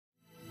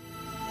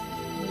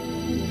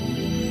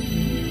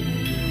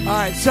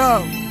right,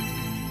 so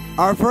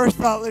our first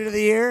thought leader of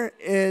the year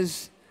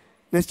is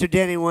Mr.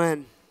 Danny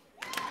Nguyen.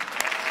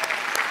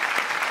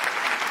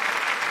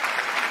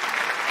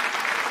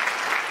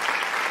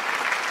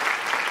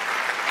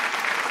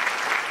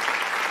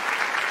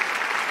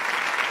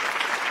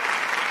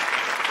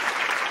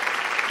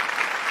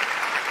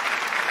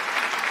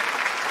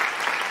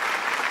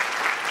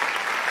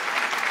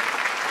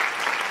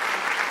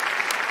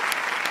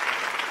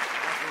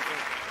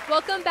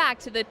 Welcome back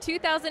to the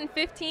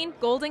 2015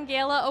 Golden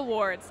Gala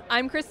Awards.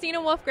 I'm Christina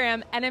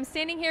Wolfgram, and I'm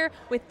standing here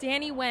with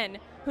Danny Nguyen,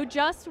 who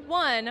just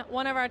won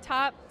one of our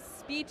top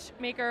speech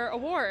maker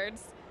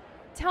awards.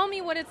 Tell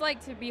me what it's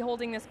like to be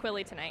holding this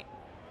Quilly tonight.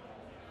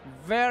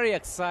 Very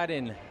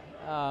exciting.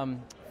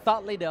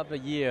 Thought Leader of the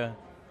Year,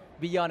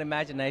 beyond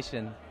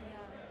imagination.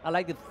 I'd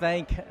like to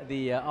thank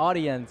the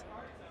audience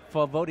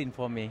for voting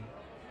for me.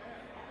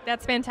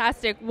 That's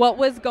fantastic. What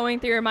was going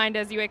through your mind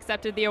as you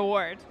accepted the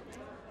award?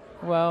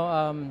 Well,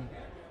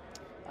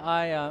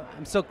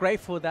 I'm so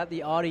grateful that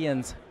the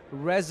audience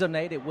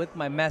resonated with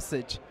my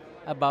message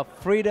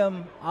about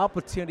freedom,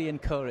 opportunity,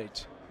 and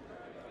courage.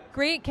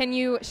 Great. Can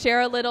you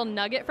share a little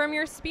nugget from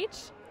your speech?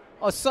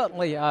 Oh,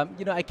 certainly.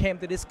 I came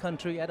to this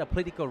country as a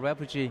political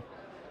refugee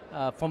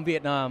from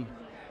Vietnam,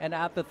 and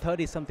after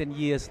 30-something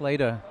years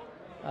later,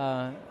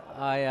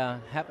 I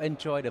have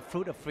enjoyed the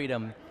fruit of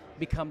freedom,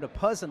 become the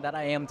person that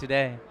I am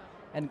today,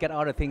 and get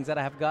all the things that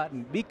I have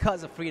gotten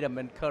because of freedom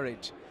and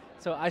courage.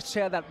 So I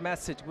share that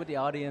message with the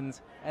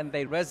audience, and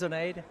they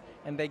resonate,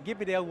 and they give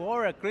me the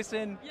award,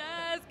 Kristen.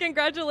 Yes,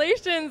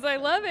 congratulations. I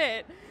love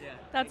it. Yeah,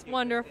 That's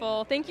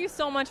wonderful. Thank you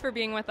so much for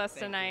being with us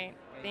tonight.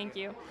 Thank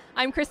you.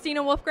 I'm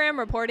Christina Wolfgram,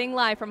 reporting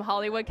live from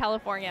Hollywood,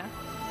 California.